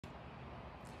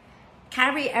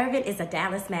Kyrie Irving is a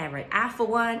Dallas Maverick. I, for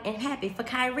one, am happy for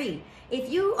Kyrie. If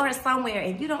you are somewhere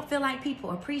and you don't feel like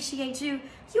people appreciate you,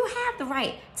 you have the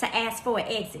right to ask for an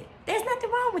exit. There's nothing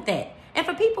wrong with that. And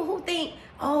for people who think,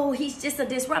 oh, he's just a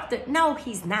disruptor, no,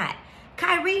 he's not.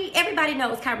 Kyrie, everybody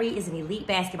knows Kyrie is an elite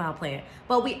basketball player.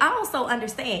 But we also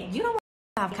understand, you don't want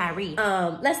to talk about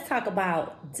Kyrie. Let's talk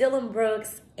about Dillon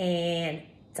Brooks and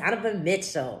Donovan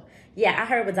Mitchell. Yeah, I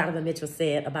heard what Donovan Mitchell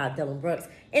said about Dillon Brooks.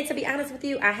 And to be honest with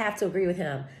you, I have to agree with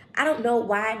him. I don't know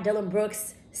why Dillon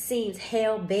Brooks seems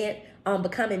hell-bent on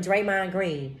becoming Draymond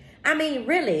Green. I mean,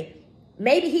 really,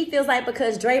 maybe he feels like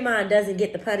because Draymond doesn't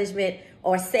get the punishment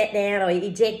or sat down or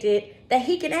ejected, that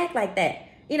he can act like that.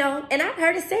 You know, and I've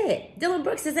heard it said, Dillon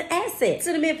Brooks is an asset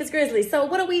to the Memphis Grizzlies. So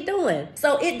what are we doing?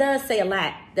 So it does say a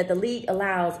lot that the league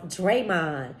allows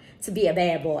Draymond to be a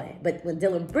bad boy. But when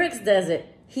Dillon Brooks does it,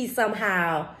 he's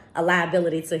somehow a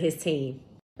liability to his team.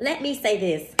 Let me say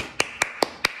this.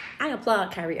 I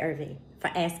applaud Kyrie Irving for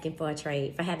asking for a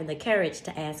trade, for having the courage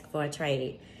to ask for a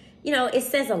trade. You know, it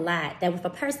says a lot that if a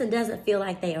person doesn't feel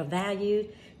like they are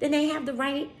valued, then they have the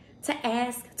right to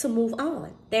ask to move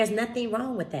on. There's nothing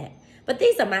wrong with that. But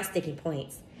these are my sticking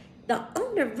points. The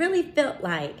owner really felt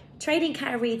like trading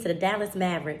Kyrie to the Dallas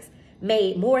Mavericks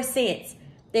made more sense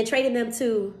than trading them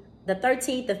to the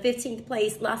 13th or 15th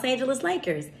place Los Angeles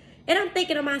Lakers. And I'm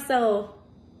thinking to myself,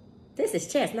 this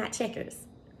is chess, not checkers.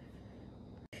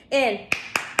 And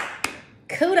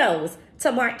kudos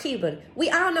to Mark Cuban. We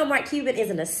all know Mark Cuban is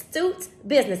an astute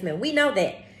businessman. We know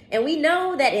that. And we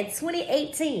know that in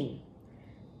 2018,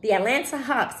 the Atlanta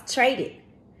Hawks traded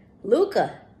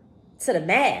Luka to the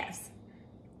Mavs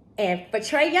and for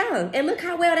Trae Young. And look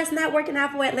how well that's not working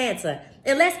out for Atlanta.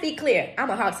 And let's be clear, I'm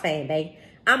a Hawks fan, babe.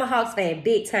 I'm a Hawks fan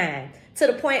big time. To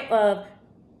the point of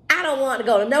I don't want to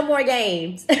go to no more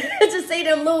games to see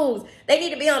them lose. They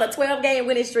need to be on a 12-game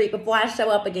winning streak before I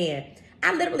show up again.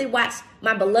 I literally watched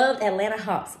my beloved Atlanta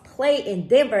Hawks play in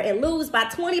Denver and lose by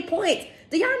 20 points.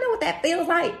 Do y'all know what that feels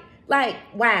like? Like,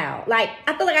 wow. Like,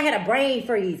 I feel like I had a brain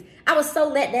freeze. I was so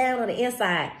let down on the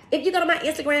inside. If you go to my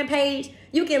Instagram page,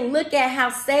 you can look at how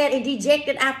sad and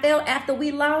dejected I felt after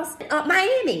we lost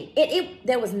Miami.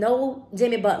 There was no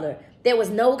Jimmy Butler. There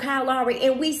was no Kyle Lowry,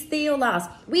 and we still lost.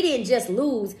 We didn't just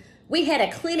lose. We had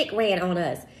a clinic ran on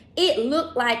us. It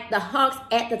looked like the Hawks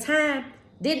at the time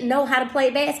didn't know how to play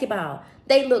basketball.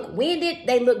 They looked winded.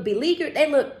 They looked beleaguered. They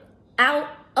looked out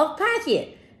of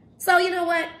pocket. So you know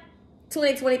what?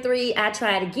 2023, I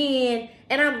tried again,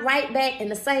 and I'm right back in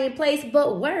the same place,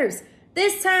 but worse.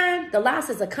 This time, the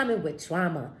losses are coming with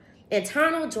drama,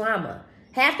 internal drama.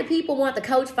 Half the people want the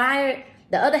coach fired.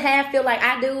 The other half feel like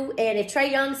I do. And if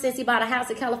Trae Young, since he bought a house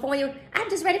in California, I'm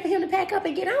just ready for him to pack up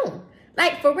and get on.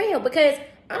 Like, for real, because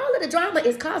all of the drama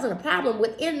is causing a problem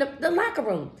within the locker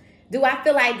room. Do I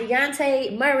feel like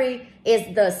Dejounte Murray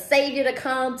is the savior to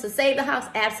come to save the Hawks?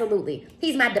 Absolutely.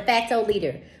 He's my de facto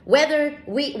leader. Whether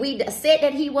we said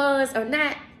that he was or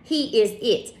not, he is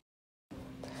it.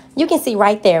 You can see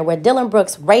right there where Dillon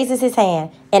Brooks raises his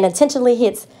hand and intentionally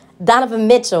hits Donovan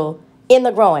Mitchell in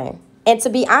the groin. And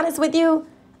to be honest with you,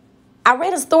 I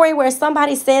read a story where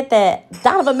somebody said that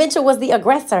Donovan Mitchell was the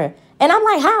aggressor. And I'm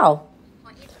like, how?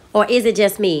 Or is it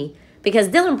just me? Because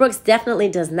Dillon Brooks definitely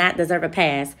does not deserve a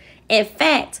pass. In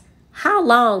fact, how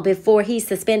long before he's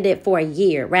suspended for a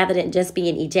year rather than just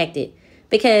being ejected?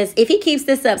 Because if he keeps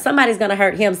this up, somebody's going to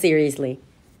hurt him seriously.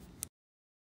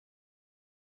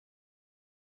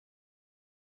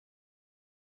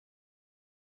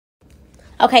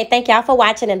 Okay, thank y'all for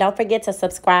watching. And don't forget to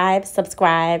subscribe.